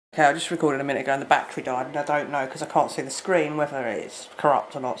Okay, I just recorded a minute ago and the battery died, and I don't know because I can't see the screen whether it's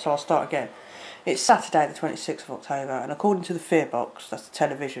corrupt or not, so I'll start again. It's Saturday the 26th of October, and according to the Fear Box, that's the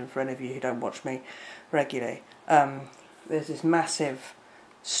television for any of you who don't watch me regularly, there's this massive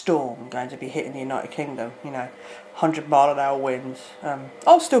storm going to be hitting the United Kingdom, 100-mile-an-hour winds.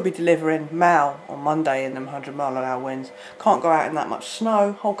 I'll still be delivering mail on Monday in them 100-mile-an-hour winds. Can't go out in that much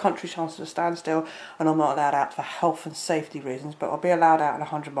snow, whole country's chance to stand still, and I'm not allowed out for health and safety reasons, but I'll be allowed out in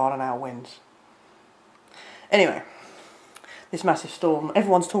 100-mile-an-hour winds. Anyway, this massive storm,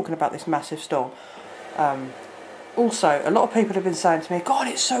 everyone's talking about this massive storm. Also, a lot of people have been saying to me, God,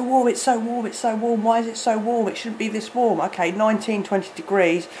 it's so warm, it's so warm, it's so warm, why is it so warm? It shouldn't be this warm. Okay, 19, 20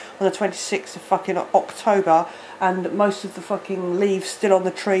 degrees on the 26th of fucking October, and most of the fucking leaves still on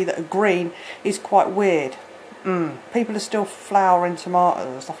the tree that are green is quite weird. People are still flowering tomatoes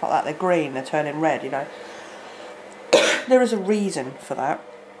and stuff like that. They're green, they're turning red, There is a reason for that.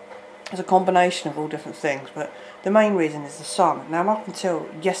 There's a combination of all different things, but the main reason is the sun. Now, up until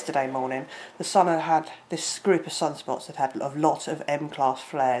yesterday morning, the sun had this group of sunspots that had a lot of M-class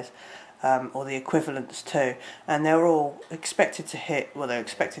flares, or the equivalents too, and they were all expected to hit, well, they're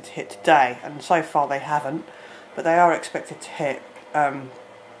expected to hit today, and so far they haven't, but they are expected to hit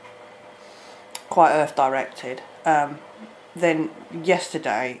quite Earth-directed. Then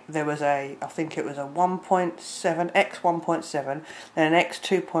yesterday there was I think it was a 1.7, X 1.7, then an X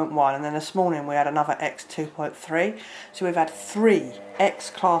 2.1, and then this morning we had another X 2.3. So we've had 3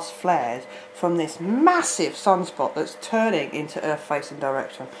 X-class flares from this massive sunspot that's turning into Earth-facing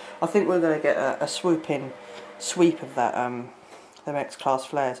direction. I think we're going to get a swooping sweep of that, them X-class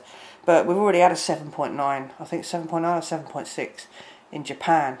flares. But we've already had a 7.9, I think 7.9 or 7.6. in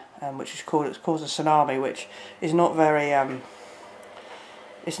Japan, which is caused a tsunami, which is not very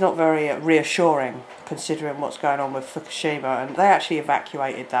reassuring considering what's going on with Fukushima. And they actually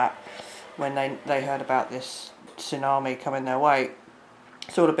evacuated that when they heard about this tsunami coming their way.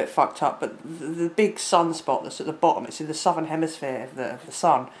 It's all a bit fucked up, but the big sunspot that's at the bottom, it's in the southern hemisphere of the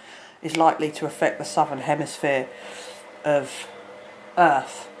sun, is likely to affect the southern hemisphere of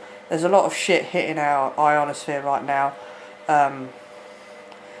Earth. There's a lot of shit hitting our ionosphere right now.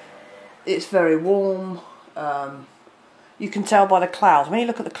 It's very warm. You can tell by the clouds. When you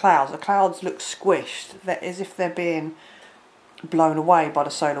look at the clouds look squished, as if they're being blown away by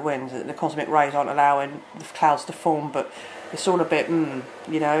the solar winds. The cosmic rays aren't allowing the clouds to form, but it's all a bit, and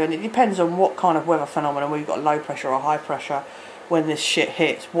it depends on what kind of weather phenomenon, whether you've got low pressure or high pressure, when this shit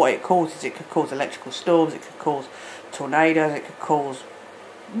hits, what it causes. It could cause electrical storms, it could cause tornadoes, it could cause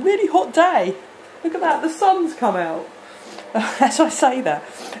a really hot day. Look at that, the sun's come out. As I say that,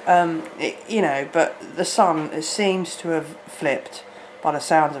 but the sun, it seems to have flipped by the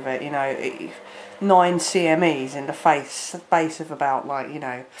sounds of it. 9 CMEs in the space of about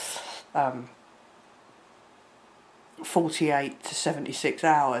 48 to 76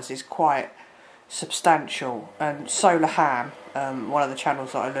 hours is quite substantial. And Solar Ham, one of the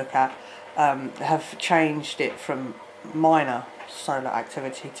channels that I look at, have changed it from minor solar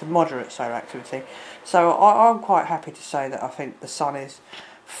activity to moderate solar activity. So I'm quite happy to say that I think the sun is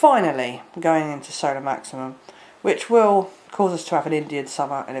finally going into solar maximum, which will cause us to have an Indian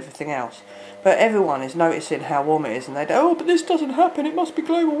summer and everything else. But everyone is noticing how warm it is, and they go, oh, but this doesn't happen, it must be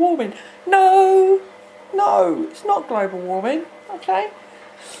global warming. No, it's not global warming, okay?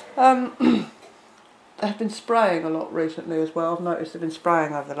 They've been spraying a lot recently as well. I've noticed they've been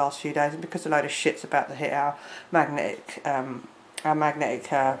spraying over the last few days, and because a load of shit's about to hit our magnetic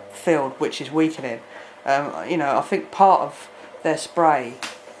field, which is weakening. I think part of their spray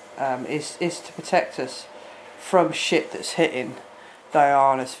is to protect us from shit that's hitting the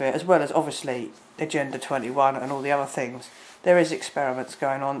ionosphere, as well as obviously Agenda 21 and all the other things. There is experiments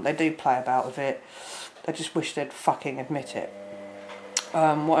going on. They do play about with it. I just wish they'd fucking admit it.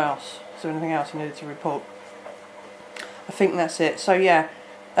 What else? Is there anything else I needed to report? I think that's it. So yeah,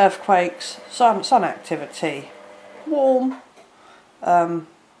 earthquakes, sun activity, warm.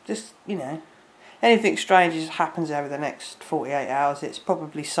 Anything strange happens over the next 48 hours. It's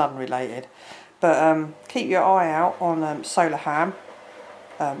probably sun related. But keep your eye out on solarham.net,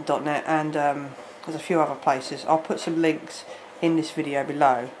 and there's a few other places. I'll put some links in this video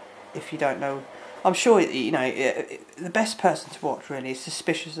below if you don't know. I'm sure the best person to watch really is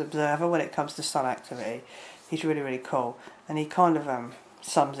Suspicious Observer when it comes to sun activity. He's really, really cool, and he kind of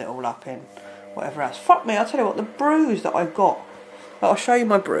sums it all up in whatever else. Fuck me, I'll tell you what, the bruise that I got. I'll show you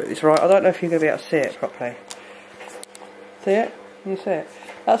my bruise, right? I don't know if you're going to be able to see it properly. See it? Can you see it?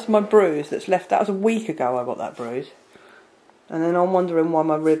 That's my bruise that's left. That was a week ago I got that bruise. And then I'm wondering why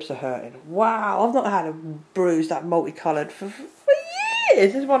my ribs are hurting. Wow, I've not had a bruise that multicoloured for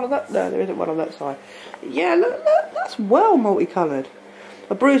is. There's one on that. No, there isn't one on that side. Yeah, look, that's well multicoloured.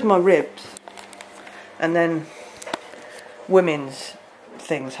 I bruised my ribs, and then women's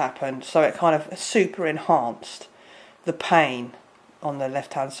things happened, so it kind of super enhanced the pain on the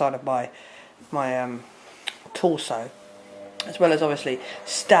left hand side of my torso, as well as obviously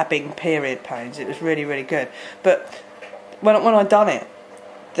stabbing period pains. It was really, really good. But when I done it,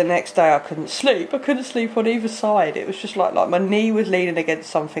 the next day I couldn't sleep. I couldn't sleep on either side. It was just like my knee was leaning against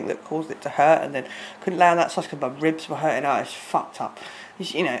something that caused it to hurt, and then couldn't lay on that side because my ribs were hurting. Oh, it's fucked up.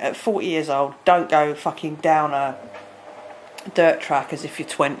 You know, at 40 years old, don't go fucking down a dirt track as if you're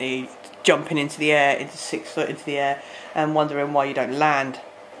 20, jumping into the air, into 6 foot into the air, and wondering why you don't land.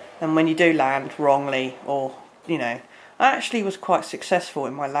 And when you do land wrongly, or, you know, I actually was quite successful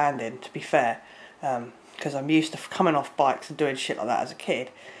in my landing, to be fair, because I'm used to coming off bikes and doing shit like that as a kid.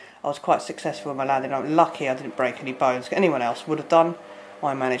 I was quite successful in my landing. I'm lucky I didn't break any bones. Anyone else would have done.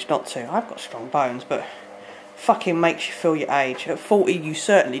 I managed not to. I've got strong bones, but fucking makes you feel your age. At 40, you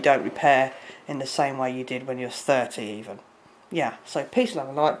certainly don't repair in the same way you did when you were 30 even. Yeah, so peace, love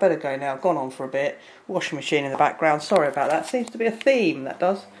and light. Better go now. Gone on for a bit. Washing machine in the background. Sorry about that. Seems to be a theme, that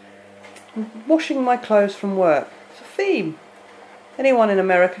does. I'm washing my clothes from work. It's a theme. Anyone in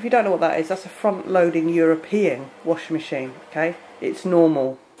America, if you don't know what that is, that's a front-loading European washing machine, okay? It's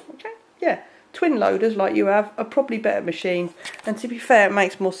normal, okay? Yeah. Twin loaders, like you have, are probably better machines. And to be fair, it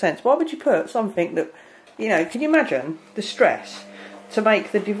makes more sense. Why would you put something that, you know, can you imagine the stress to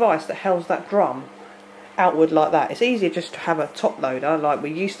make the device that holds that drum outward like that? It's easier just to have a top loader like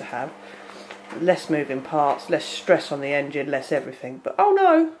we used to have. Less moving parts, less stress on the engine, less everything. But oh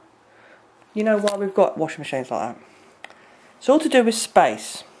no, you know why we've got washing machines like that? It's all to do with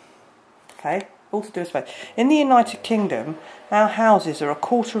space. Okay, all to do with space. In the United Kingdom, our houses are a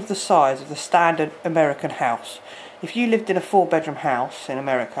quarter of the size of the standard American house. If you lived in a 4-bedroom house in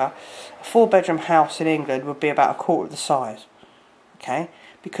America, a 4-bedroom house in England would be about a quarter of the size. Okay,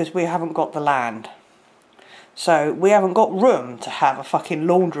 because we haven't got the land. So we haven't got room to have a fucking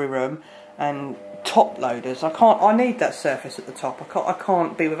laundry room and top loaders. I need that surface at the top. I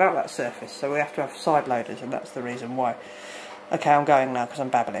can't be without that surface. So we have to have side loaders, and that's the reason why. Okay, I'm going now because I'm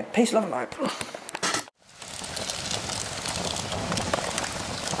babbling. Peace, love and light.